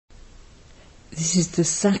This is the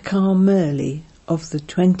Sakar Murli of the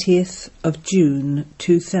 20th of June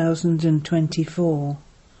 2024.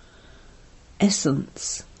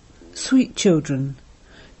 Essence. Sweet children,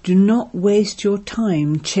 do not waste your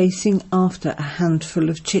time chasing after a handful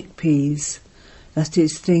of chickpeas, that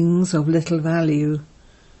is, things of little value.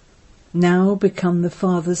 Now become the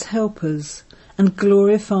Father's helpers and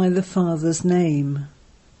glorify the Father's name.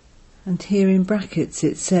 And here in brackets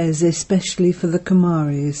it says, especially for the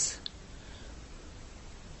Kumaris.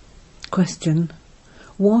 Question.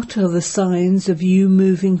 What are the signs of you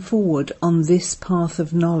moving forward on this path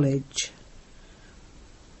of knowledge?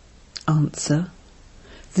 Answer.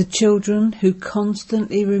 The children who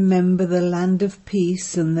constantly remember the land of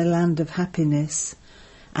peace and the land of happiness,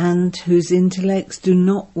 and whose intellects do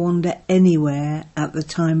not wander anywhere at the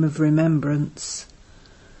time of remembrance.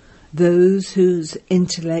 Those whose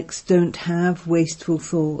intellects don't have wasteful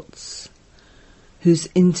thoughts, whose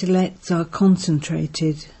intellects are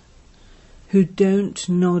concentrated, who don't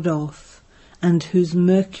nod off, and whose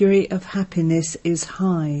mercury of happiness is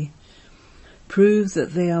high, prove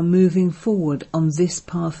that they are moving forward on this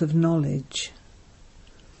path of knowledge.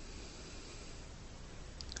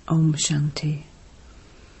 Om Shanti.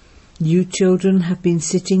 You children have been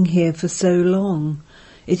sitting here for so long,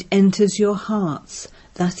 it enters your hearts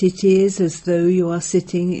that it is as though you are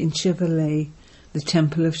sitting in Shivbaba, the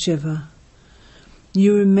temple of Shiva.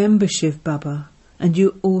 You remember shivbaba, and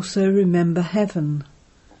you also remember heaven.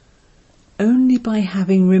 Only by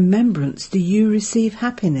having remembrance do you receive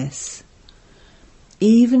happiness.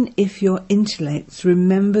 Even if your intellects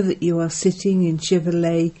remember that you are sitting in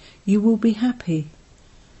Shivbaba, you will be happy.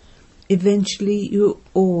 Eventually you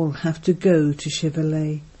all have to go to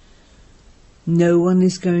Shivbaba. No one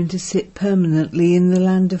is going to sit permanently in the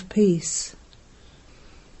land of peace.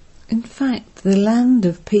 In fact, the land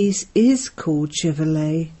of peace is called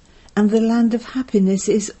Shivbaba, and the land of happiness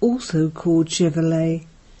is also called Shivbaba.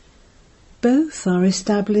 Both are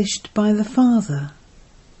established by the Father.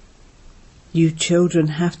 You children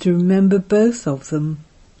have to remember both of them.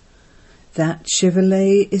 That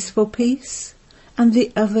Shivbaba is for peace, and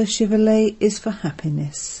the other Shivbaba is for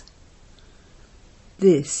happiness.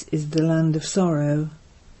 This is the land of sorrow.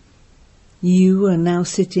 You are now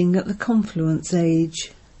sitting at the confluence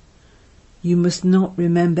age. You must not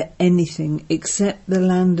remember anything except the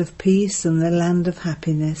land of peace and the land of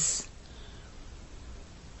happiness.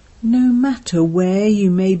 No matter where you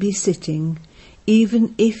may be sitting,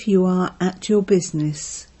 even if you are at your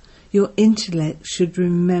business, your intellect should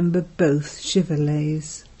remember both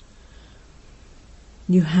Shivbaba's.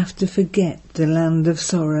 You have to forget the land of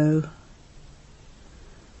sorrow.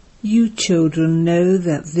 You children know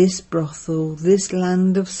that this brothel, this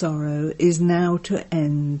land of sorrow, is now to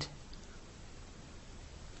end.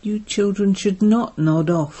 You children should not nod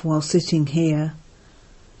off while sitting here.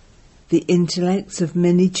 The intellects of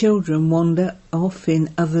many children wander off in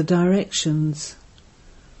other directions.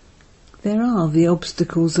 There are the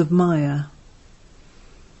obstacles of Maya.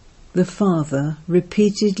 The Father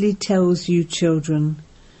repeatedly tells you children,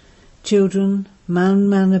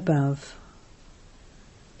 man above.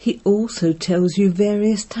 He also tells you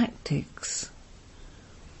various tactics.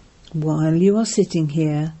 While you are sitting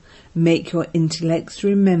here, make your intellects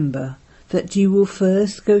remember that you will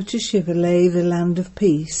first go to Shivbaba, the land of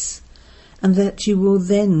peace, and that you will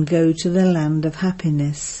then go to the land of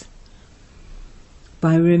happiness.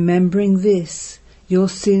 By remembering this, your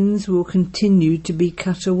sins will continue to be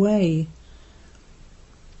cut away.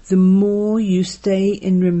 The more you stay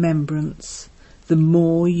in remembrance, the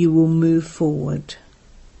more you will move forward.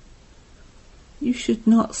 You should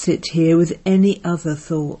not sit here with any other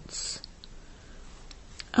thoughts.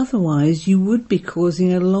 Otherwise you would be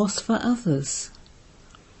causing a loss for others.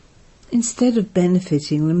 Instead of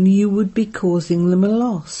benefiting them, you would be causing them a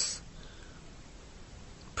loss.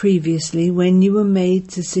 Previously, when you were made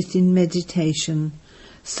to sit in meditation,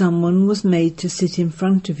 someone was made to sit in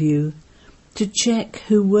front of you to check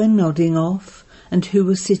who were nodding off and who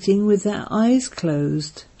were sitting with their eyes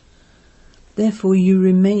closed. Therefore you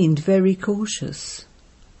remained very cautious.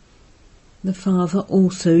 The Father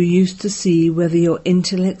also used to see whether your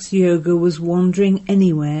intellect's yoga was wandering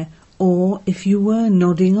anywhere or if you were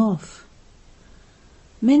nodding off.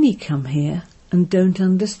 Many come here and don't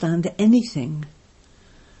understand anything.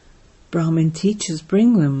 Brahmin teachers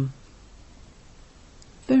bring them.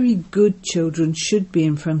 Very good children should be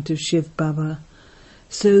in front of Shivbaba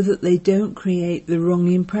so that they don't create the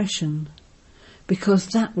wrong impression, because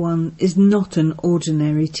that one is not an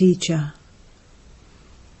ordinary teacher.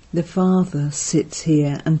 The Father sits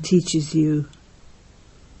here and teaches you.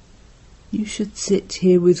 You should sit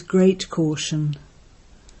here with great caution.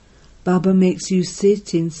 Baba makes you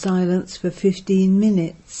sit in silence for 15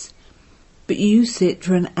 minutes, but you sit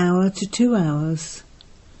for an hour to 2 hours.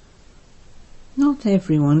 Not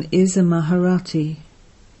everyone is a Maharati.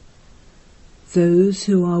 Those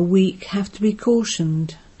who are weak have to be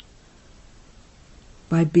cautioned.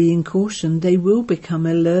 By being cautioned, they will become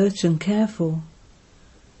alert and careful.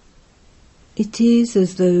 It is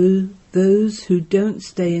as though those who don't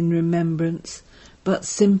stay in remembrance but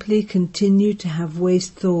simply continue to have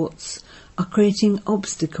waste thoughts are creating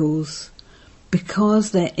obstacles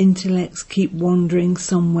because their intellects keep wandering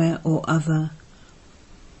somewhere or other.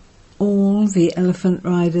 All the elephant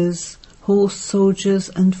riders, horse soldiers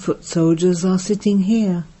and foot soldiers are sitting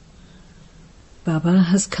here. Baba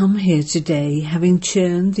has come here today having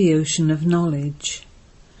churned the ocean of knowledge.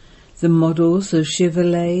 The models of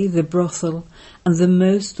Shivalay, the brothel, and the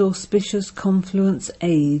most auspicious confluence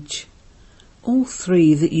age, all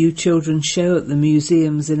three that you children show at the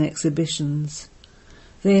museums and exhibitions,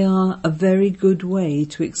 they are a very good way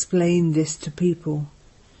to explain this to people.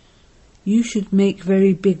 You should make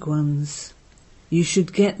very big ones. You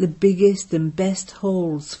should get the biggest and best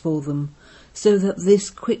holes for them, so that this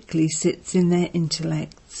quickly sits in their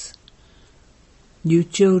intellects. You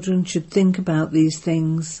children should think about these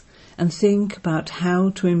things and think about how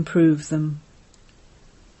to improve them.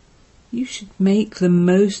 You should make the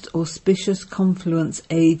most auspicious confluence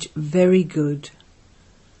age very good.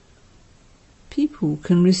 People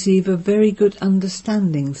can receive a very good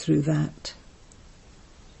understanding through that.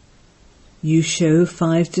 You show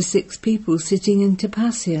 5 to 6 people sitting in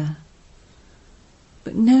tapasya.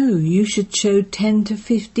 But no, you should show 10 to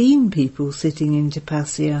 15 people sitting in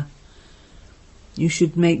tapasya. You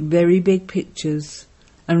should make very big pictures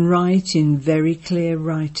and write in very clear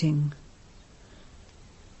writing.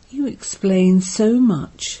 You explain so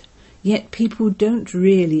much, yet people don't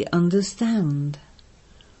really understand.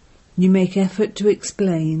 You make effort to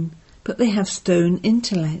explain, but they have stone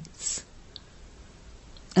intellects.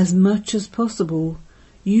 As much as possible,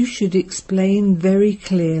 you should explain very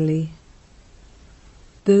clearly.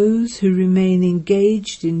 Those who remain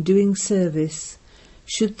engaged in doing service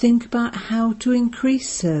should think about how to increase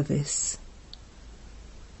service.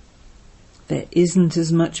 There isn't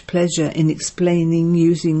as much pleasure in explaining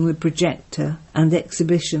using the projector and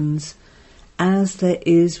exhibitions as there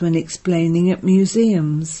is when explaining at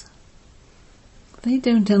museums. They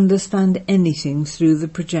don't understand anything through the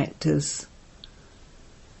projectors.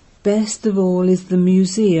 Best of all is the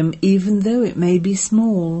museum, even though it may be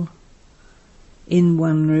small. In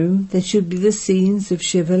one room there should be the scenes of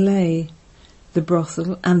Shivalay, the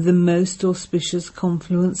brothel and the most auspicious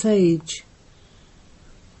confluence age.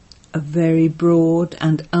 A very broad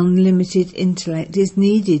and unlimited intellect is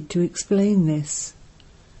needed to explain this.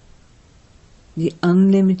 The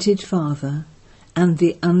unlimited Father and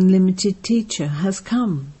the unlimited Teacher has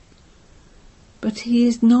come. But he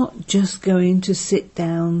is not just going to sit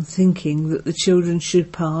down thinking that the children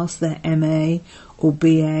should pass their MA or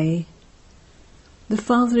BA. The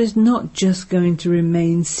Father is not just going to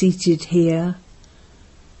remain seated here.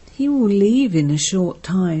 He will leave in a short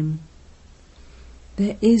time.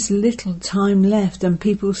 There is little time left and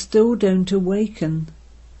people still don't awaken.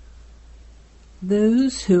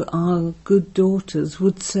 Those who are good daughters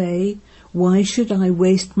would say, why should I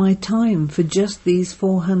waste my time for just these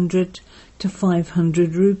 400 to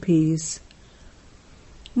 500 rupees?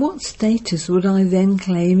 What status would I then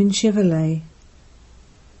claim in Shivalay?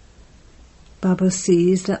 Baba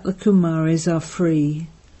sees that the Kumaris are free.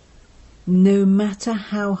 No matter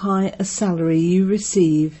how high a salary you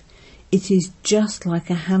receive, it is just like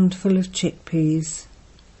a handful of chickpeas.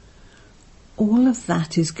 All of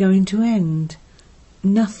that is going to end.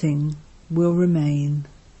 Nothing will remain.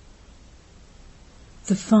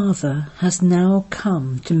 The Father has now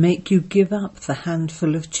come to make you give up the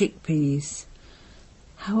handful of chickpeas.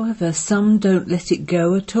 However, some don't let it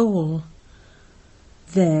go at all.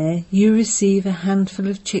 There you receive a handful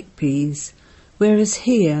of chickpeas, whereas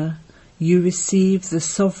here you receive the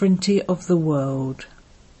sovereignty of the world.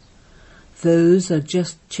 Those are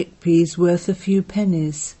just chickpeas worth a few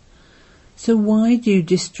pennies. So why do you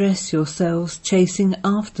distress yourselves chasing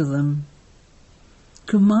after them?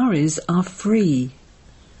 Kumaris are free.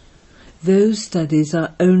 Those studies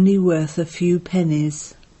are only worth a few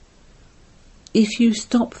pennies. If you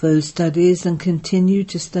stop those studies and continue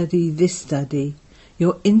to study this study,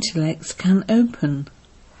 your intellects can open.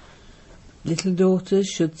 Little daughters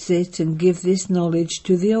should sit and give this knowledge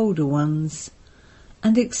to the older ones,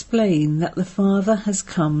 and explain that the Father has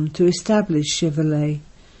come to establish Shivalay.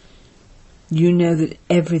 You know that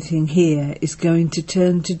everything here is going to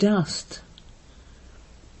turn to dust.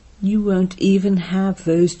 You won't even have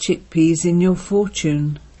those chickpeas in your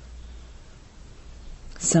fortune.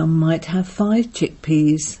 Some might have 5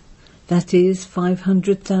 chickpeas, that is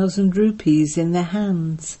 500,000 rupees in their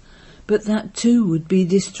hands, but that too would be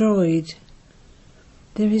destroyed.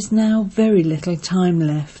 There is now very little time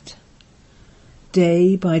left.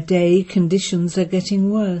 Day by day conditions are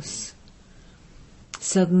getting worse.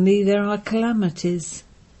 Suddenly there are calamities.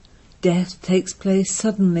 Death takes place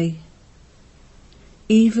suddenly.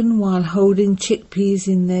 Even while holding chickpeas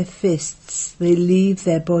in their fists, they leave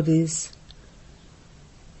their bodies.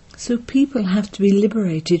 So people have to be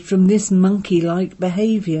liberated from this monkey-like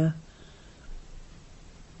behaviour.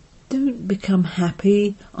 Don't become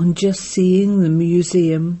happy on just seeing the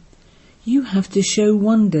museum. You have to show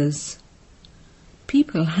wonders.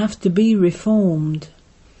 People have to be reformed.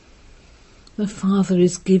 The Father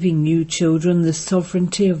is giving you children the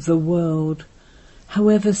sovereignty of the world.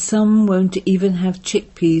 However, some won't even have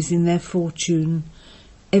chickpeas in their fortune.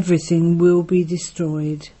 Everything will be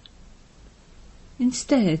destroyed.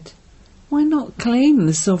 Instead, why not claim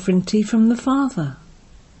the sovereignty from the Father?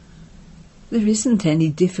 There isn't any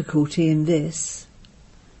difficulty in this.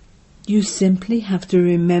 You simply have to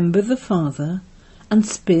remember the Father and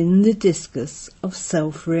spin the discus of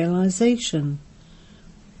self-realization.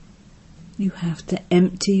 You have to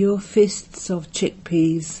empty your fists of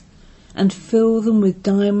chickpeas and fill them with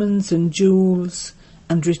diamonds and jewels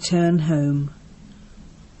and return home.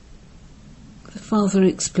 The Father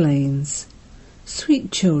explains,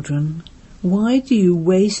 "Sweet children, why do you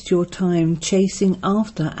waste your time chasing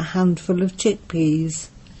after a handful of chickpeas?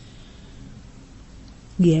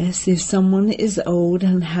 Yes, if someone is old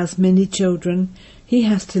and has many children, he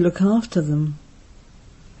has to look after them.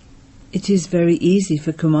 It is very easy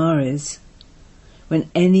for Kumaris. When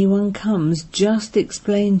anyone comes, just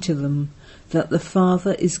explain to them that the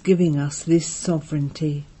Father is giving us this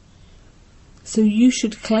sovereignty. So you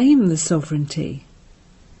should claim the sovereignty.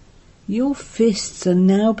 Your fists are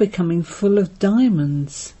now becoming full of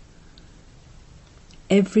diamonds.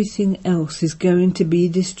 Everything else is going to be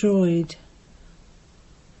destroyed."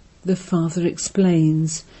 The Father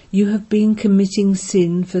explains, "You have been committing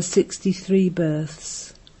sin for 63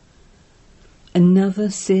 births. Another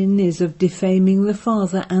sin is of defaming the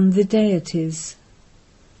Father and the deities.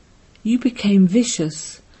 You became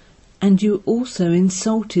vicious, and you also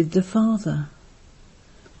insulted the Father.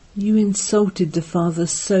 You insulted the Father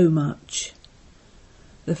so much.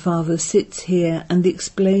 The Father sits here and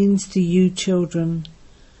explains to you children,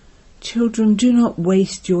 'Children, do not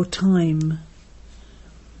waste your time.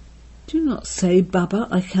 Do not say, Baba,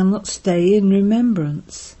 I cannot stay in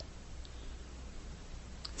remembrance.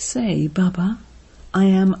 Say, Baba, I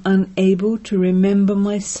am unable to remember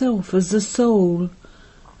myself as a soul.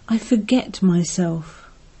 I forget myself.'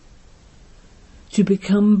 To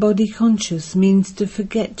become body conscious means to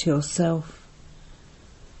forget yourself.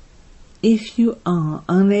 If you are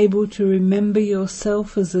unable to remember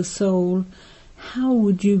yourself as a soul, how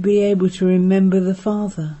would you be able to remember the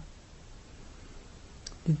Father?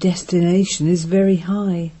 The destination is very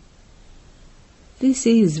high. This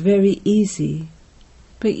is very easy.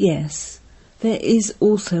 But yes, there is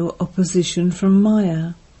also opposition from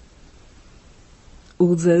Maya.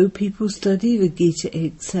 Although people study the Gita,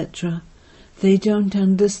 etc., they don't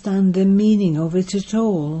understand the meaning of it at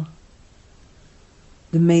all.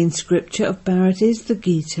 The main scripture of Bharat is the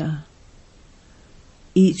Gita.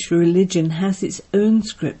 Each religion has its own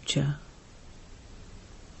scripture.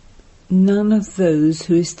 None of those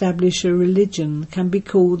who establish a religion can be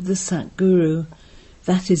called the Satguru.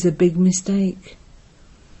 That is a big mistake.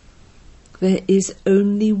 There is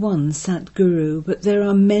only one Satguru, but there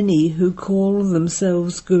are many who call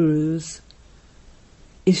themselves gurus.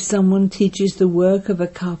 If someone teaches the work of a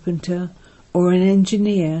carpenter or an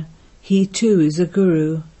engineer, he too is a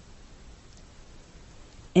guru.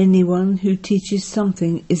 Anyone who teaches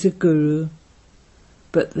something is a guru,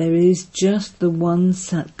 but there is just the one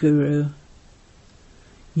Satguru.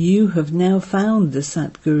 You have now found the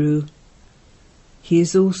Satguru. He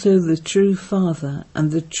is also the true Father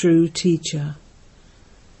and the true teacher.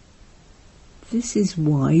 This is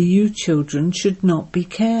why you children should not be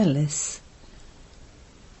careless.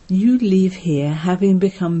 You leave here having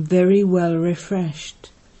become very well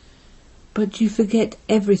refreshed, but you forget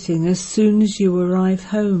everything as soon as you arrive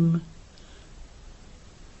home.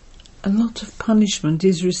 A lot of punishment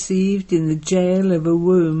is received in the jail of a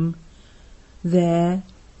womb. There,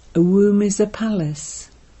 a womb is a palace.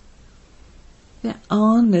 There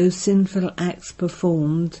are no sinful acts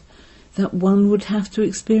performed that one would have to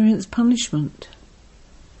experience punishment.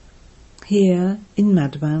 Here, in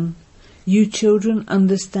Madhvan, You children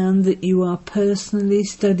understand that you are personally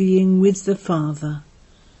studying with the Father.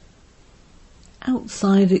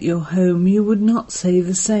 Outside at your home you would not say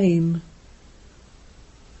the same.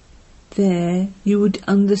 There you would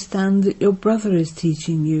understand that your brother is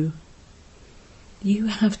teaching you. You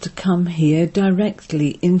have to come here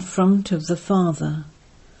directly in front of the Father.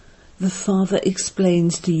 The Father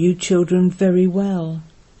explains to you children very well.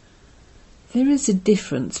 There is a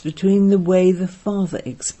difference between the way the Father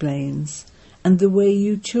explains and the way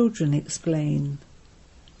you children explain.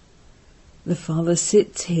 The Father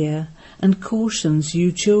sits here and cautions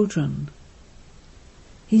you children.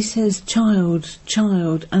 He says, "Child,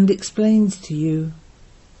 child," and explains to you.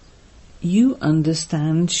 You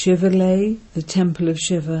understand Shivalay, the temple of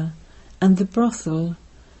Shiva, and the brothel,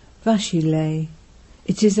 Vashilay.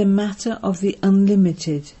 It is a matter of the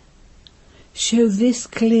unlimited. Show this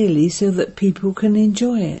clearly so that people can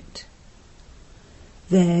enjoy it.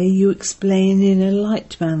 There you explain in a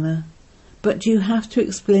light manner, but you have to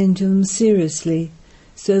explain to them seriously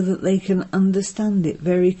so that they can understand it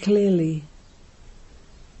very clearly.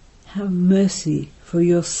 Have mercy for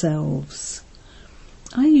yourselves.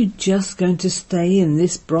 Are you just going to stay in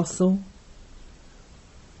this brothel?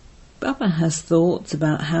 Baba has thoughts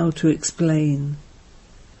about how to explain.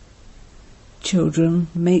 Children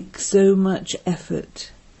make so much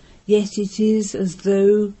effort, yet it is as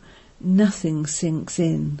though nothing sinks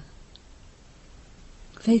in.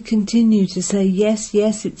 They continue to say, "Yes,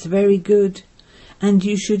 yes, it's very good, and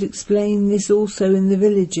you should explain this also in the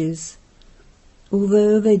villages,"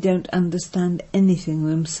 although they don't understand anything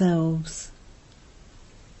themselves.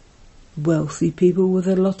 Wealthy people with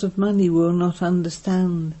a lot of money will not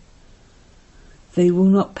understand. They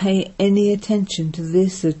will not pay any attention to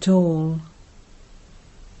this at all.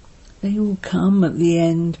 They will come at the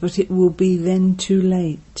end, but it will be then too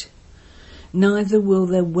late. Neither will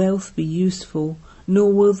their wealth be useful,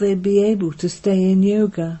 nor will they be able to stay in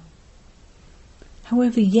yoga.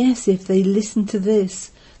 However, yes, if they listen to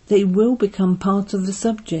this, they will become part of the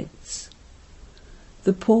subjects.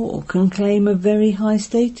 The poor can claim a very high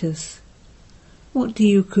status. What do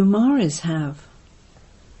you Kumaris have?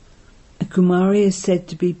 A Kumari is said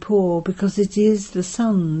to be poor because it is the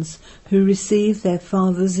sons who receive their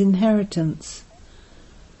father's inheritance.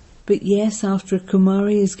 But yes, after a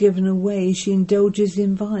Kumari is given away, she indulges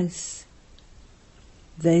in vice.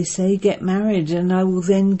 They say, "Get married and I will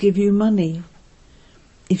then give you money."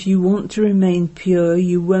 If you want to remain pure,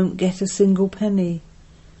 you won't get a single penny.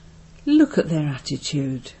 Look at their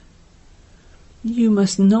attitude. You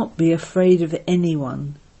must not be afraid of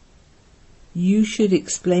anyone. You should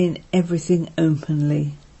explain everything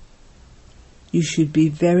openly. You should be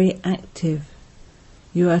very active.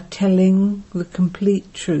 You are telling the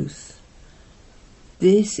complete truth.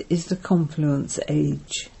 This is the confluence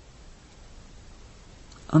age.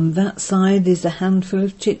 On that side is a handful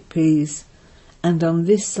of chickpeas, and on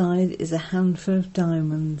this side is a handful of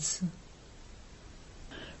diamonds.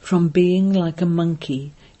 From being like a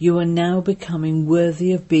monkey, you are now becoming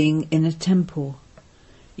worthy of being in a temple.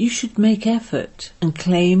 You should make effort and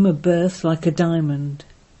claim a birth like a diamond.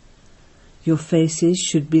 Your faces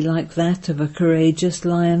should be like that of a courageous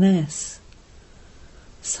lioness.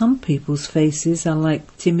 Some people's faces are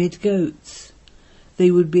like timid goats. They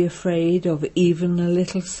would be afraid of even a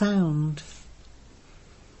little sound.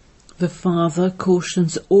 The Father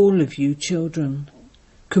cautions all of you children.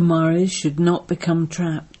 Kumaris should not become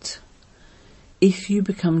trapped. If you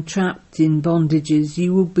become trapped in bondages,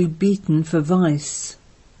 you will be beaten for vice.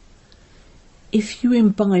 If you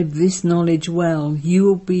imbibe this knowledge well, you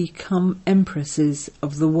will become empresses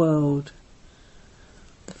of the world.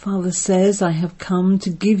 The Father says, "I have come to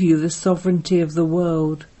give you the sovereignty of the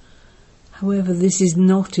world." However, this is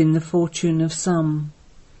not in the fortune of some.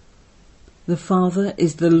 The Father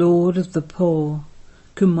is the Lord of the poor.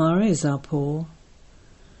 Kumaris are poor.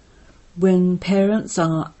 When parents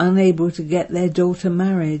are unable to get their daughter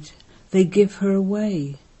married, they give her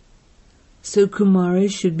away. So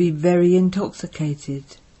Kumaris should be very intoxicated.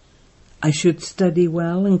 I should study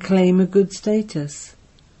well and claim a good status.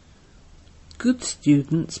 Good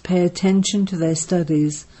students pay attention to their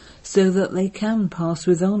studies so that they can pass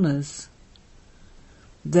with honours.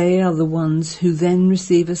 They are the ones who then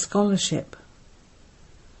receive a scholarship.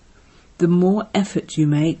 The more effort you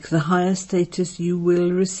make, the higher status you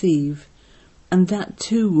will receive, and that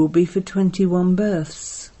too will be for 21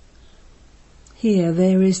 births. Here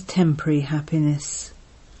there is temporary happiness.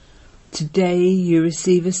 Today you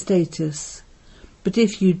receive a status, but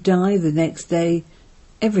if you die the next day,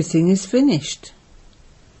 everything is finished.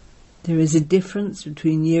 There is a difference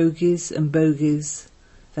between yogis and bogis.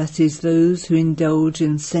 that is, those who indulge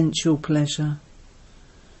in sensual pleasure.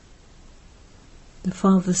 The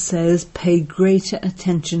Father says, pay greater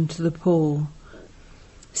attention to the poor.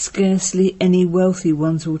 Scarcely any wealthy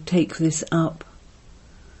ones will take this up.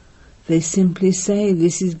 They simply say,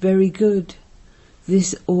 this is very good,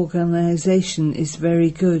 this organization is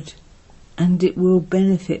very good, and it will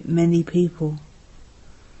benefit many people.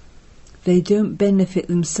 They don't benefit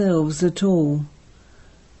themselves at all.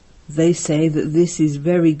 They say that this is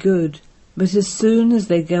very good, but as soon as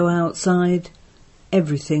they go outside,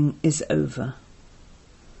 everything is over.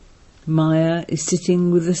 Maya is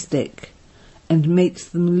sitting with a stick and makes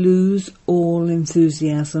them lose all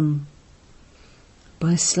enthusiasm.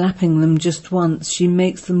 By slapping them just once, she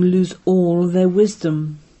makes them lose all their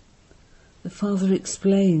wisdom. The Father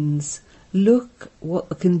explains, look what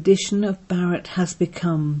the condition of Bharat has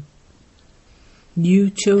become. You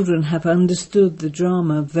children have understood the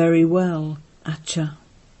drama very well, Acha.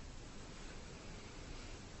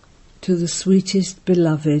 To the sweetest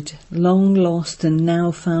beloved, long lost and now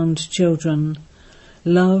found children,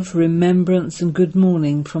 love, remembrance and good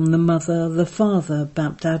morning from the Mother, the Father,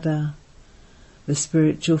 BapDada. The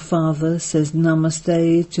spiritual father says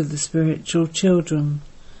Namaste to the spiritual children,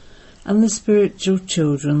 and the spiritual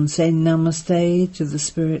children say Namaste to the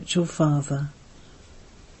spiritual father.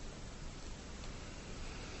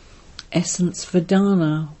 Essence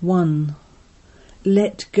Vedana 1.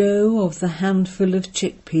 Let go of the handful of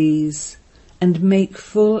chickpeas and make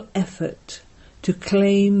full effort to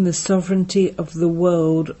claim the sovereignty of the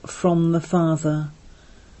world from the Father.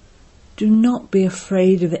 Do not be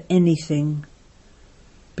afraid of anything.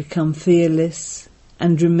 Become fearless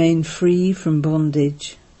and remain free from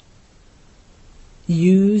bondage.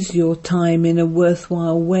 Use your time in a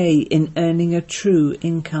worthwhile way in earning a true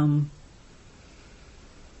income.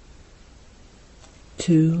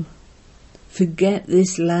 2. Forget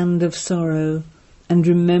this land of sorrow and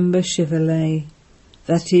remember Shivalay,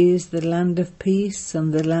 that is the land of peace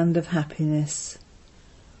and the land of happiness.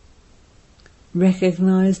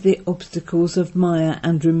 Recognize the obstacles of Maya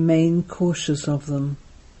and remain cautious of them.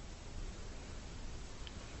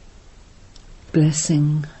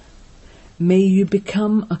 Blessing. May you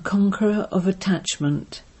become a conqueror of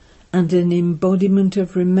attachment and an embodiment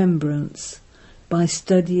of remembrance by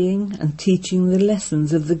studying and teaching the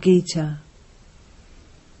lessons of the Gita.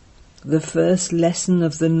 The first lesson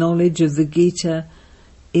of the knowledge of the Gita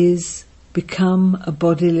is become a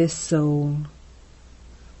bodiless soul.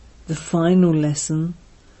 The final lesson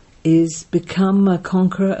is become a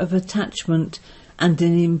conqueror of attachment and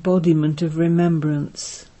an embodiment of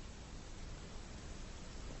remembrance.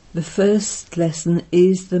 The first lesson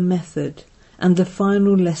is the method, and the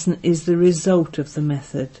final lesson is the result of the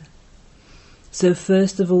method. So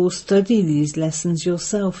first of all, study these lessons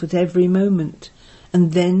yourself at every moment,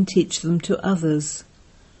 and then teach them to others.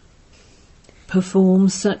 Perform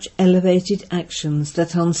such elevated actions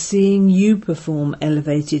that on seeing you perform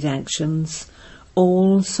elevated actions,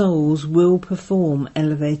 all souls will perform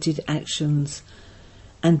elevated actions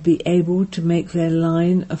and be able to make their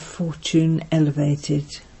line of fortune elevated.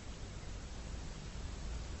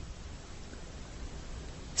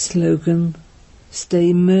 Slogan: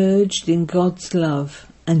 stay merged in God's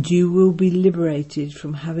love and you will be liberated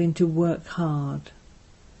from having to work hard.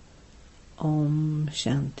 Om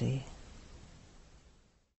Shanti.